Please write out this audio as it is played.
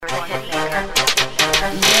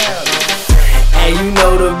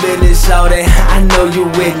shawty, I know you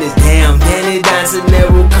witness. Damn, Danny Johnson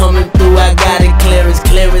never coming through. I got it clearance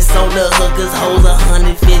on the hookers, hoes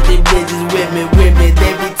 150 bitches with me.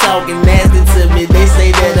 They be talking nasty to me. They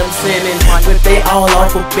say that I'm sinning, but they all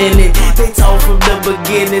off up in it. They talk from the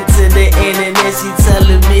beginning to the end, and then she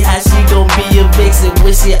telling me how she gon' be a vixen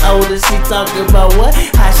when she older. She talking about what?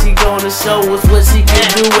 How she gonna show us what she can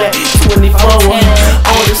do at 24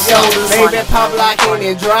 on the shoulders. Baby pop locking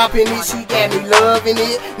and dropping it, she got me loving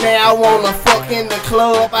it. Now I wanna fuck in the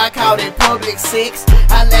club, I call it public sex.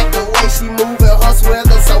 I like the way she moving, her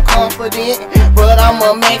swagger so confident. But I'm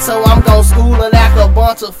a man, so I'm gon' school her like a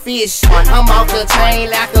bunch of fish. I'm off the chain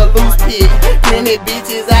like a loose pig. Plenty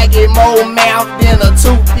bitches, I get more mouth than a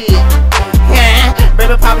toothpick.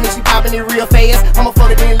 Baby poppin' it, she poppin' it real fast. I'ma fuck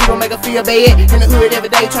it then leave her, make her feel bad. In the hood every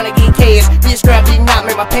day tryna get cash. Bitch strap, big knot,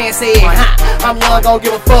 make my pants sag. I'm young, gon'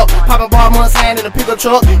 give a fuck. Poppin' bar, mustang in a pickup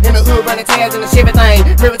truck. In the hood running tabs in the Chevy thing.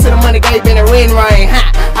 River to the money gate, been a red rain.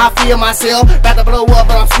 I feel myself, about to blow up,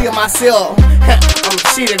 but I'm still myself. I'm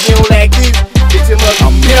shit if you don't like this, bitch, you must be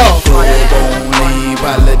club on lean,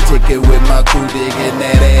 politicking with my crew, digging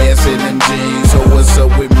that ass in them jeans. So what's up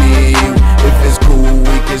with me and you? If it's cool,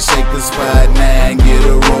 we can shake the spot now and get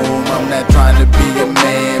a room. I'm not trying to be a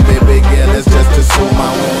man, baby girl, let's just assume I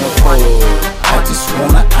wanna fuck. I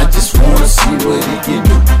just wanna see what he can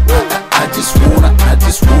do. I just wanna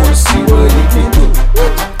see what he can do.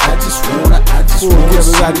 I just wanna see what he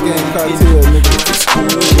can do. If it's cool,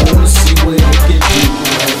 I wanna see what he can do.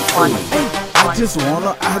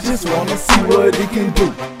 I just wanna see what he can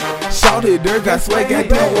do. Shawty dirt got swag,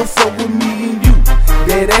 goddamn, what's up with me and you?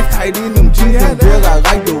 That ass tight in them jeans, and girl, I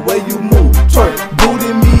like the way you move. Twerk,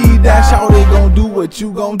 booty me down, shawty gon' do what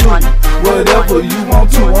you gon' do. Whatever you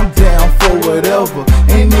want to, I'm down for whatever.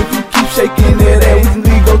 And if you keep shaking that ass,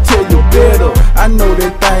 we go tell you better. I know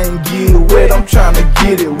that thing get wet, I'm tryna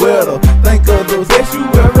get it wetter. Think of those that you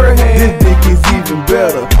ever had, this dick is even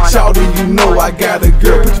better. Shawty, you know I got a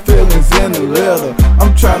girl, put your feelings in the letter.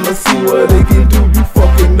 I'm tryna see what they can do, you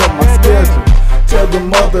fucking up my schedule. Tell the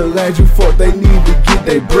motherland you fuck, they need to get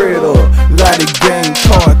their bread up. Lottie gang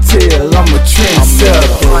cartel, I'm a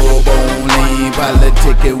trendsetter. Club on lean,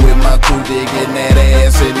 politicking with my crew, digging that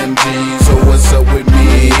ass in them jeans. So what's up with me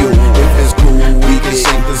and you? If it's cool, we can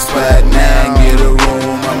shake the spot now and get a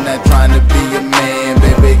room. I'm not trying to be a man,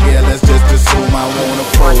 baby girl, let's just assume I wanna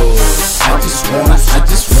fuck. I just wanna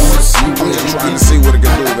see what it can do. See what it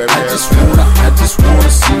can do, baby. I just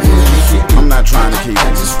wanna see what it can do. I'm not trying to keep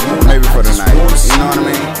it. Maybe for the night. You know what I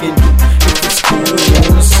mean? If it's cool, I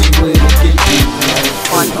wanna see what it can do.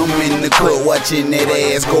 I'm in the club watching that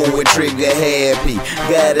ass go with trigger happy.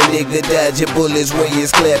 Got a nigga dodging bullets where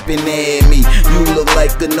he's clapping at me. You look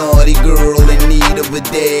like a naughty girl in need of a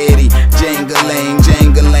daddy.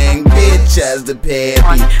 Jangalang, bitch, as the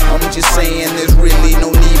pappy. I'm just saying there's really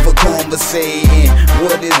no need for conversating.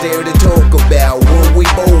 What is there to talk about when we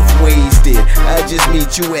both wasted? I just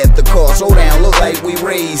meet you at the car, slow down, look like we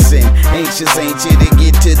racing. Anxious, ain't you, to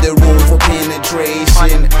get to the room for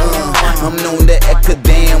penetration. I'm known to act a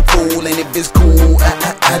damn fool, and if it's cool,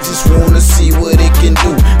 I just wanna see what it can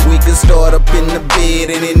do. We can start up in the bed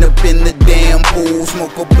and end up in the damn pool.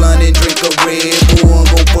 Smoke a blunt and drink a Red Bull.